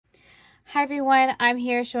Hi everyone, I'm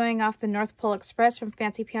here showing off the North Pole Express from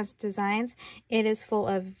Fancy Pants Designs. It is full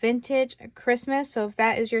of vintage Christmas, so if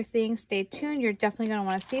that is your thing, stay tuned. You're definitely going to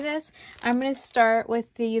want to see this. I'm going to start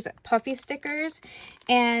with these puffy stickers,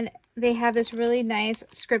 and they have this really nice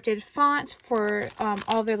scripted font for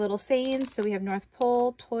all their little sayings. So we have North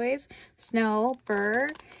Pole, toys, snow, burr,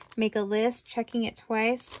 make a list, checking it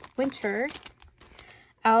twice, winter,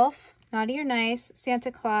 elf, naughty or nice,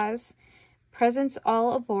 Santa Claus, presents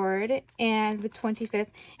all aboard, and the 25th.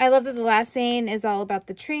 I love that the last saying is all about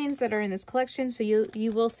the trains that are in this collection, so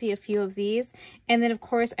you will see a few of these. And then of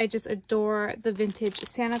course I just adore the vintage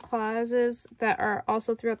Santa Clauses that are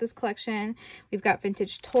also throughout this collection. We've got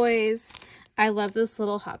vintage toys. I love this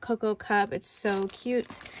little hot cocoa cup, it's so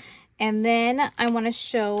cute. And then I want to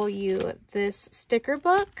show you this sticker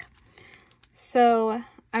book. So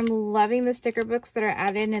I'm loving the sticker books that are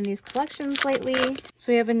added in these collections lately.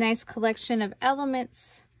 So we have a nice collection of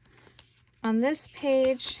elements on this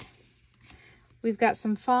page. We've got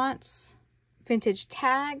some fonts, vintage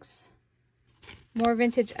tags, more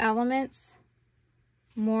vintage elements,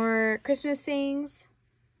 more Christmas sayings,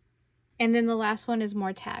 and then the last one is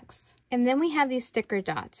more tags. And then we have these sticker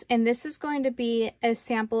dots, and this is going to be a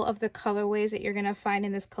sample of the colorways that you're going to find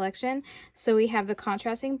in this collection. So we have the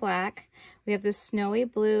contrasting black, we have the snowy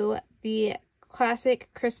blue, the classic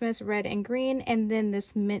Christmas red and green, and then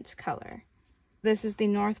this mint color. This is the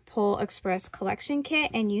North Pole Express collection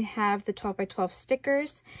kit, and you have the 12 by 12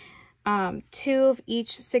 stickers, 2 of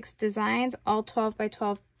each 6 designs, all 12 by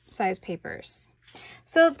 12 size papers.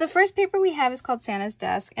 So the first paper we have is called Santa's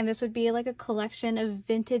Desk, and this would be like a collection of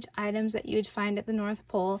vintage items that you would find at the North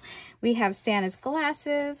Pole. We have Santa's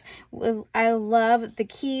glasses. I love the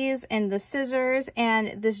keys and the scissors,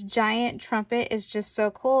 and this giant trumpet is just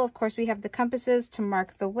so cool. Of course, we have the compasses to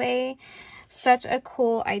mark the way. Such a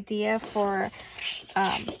cool idea for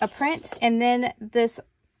a print. And then this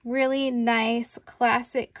really nice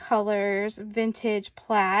classic colors vintage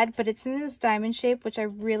plaid, but it's in this diamond shape, which I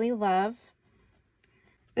really love.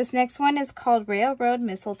 This next one is called Railroad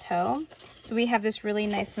Mistletoe. So we have this really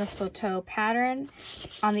nice mistletoe pattern.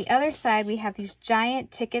 On the other side, we have these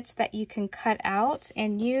giant tickets that you can cut out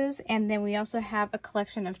and use. And then we also have a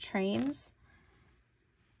collection of trains.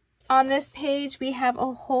 On this page, we have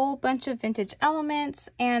a whole bunch of vintage elements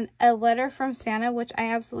and a letter from Santa, which I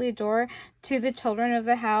absolutely adore, to the children of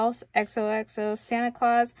the house, XOXO Santa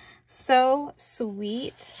Claus. So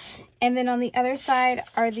sweet. And then on the other side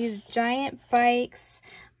are these giant bikes.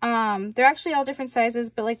 They're actually all different sizes,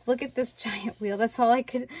 but like, look at this giant wheel. That's all I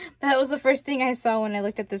could, that was the first thing I saw when I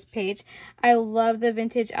looked at this page. I love the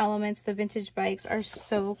vintage elements. The vintage bikes are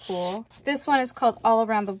so cool. This one is called All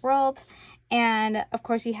Around the World. And of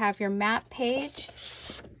course you have your map page.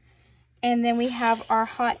 And then we have our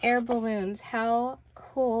hot air balloons. How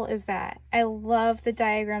cool is that? I love the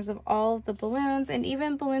diagrams of all of the balloons, and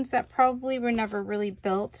even balloons that probably were never really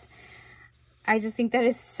built. I just think that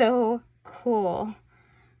is so cool.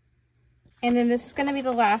 And then this is going to be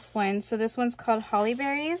the last one. So this one's called Holly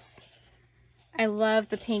Berries. I love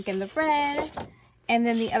the pink and the red. And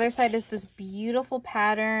then the other side is this beautiful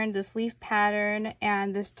pattern, this leaf pattern,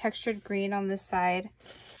 and this textured green on this side.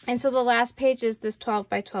 And so the last page is this 12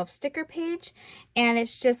 by 12 sticker page, and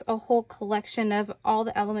it's just a whole collection of all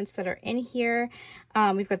the elements that are in here.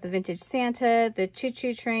 We've got the vintage Santa, the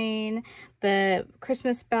choo-choo train, the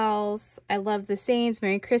Christmas bells. I love the sayings,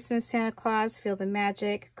 Merry Christmas, Santa Claus, feel the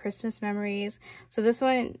magic, Christmas memories. So this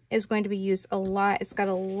one is going to be used a lot. It's got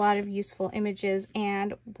a lot of useful images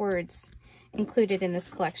and words included in this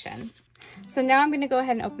collection. So now I'm going to go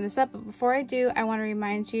ahead and open this up, but before I do, I want to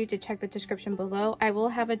remind you to check the description below. I will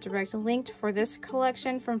have a direct link for this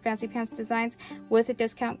collection from Fancy Pants Designs with a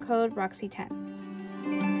discount code ROXY10.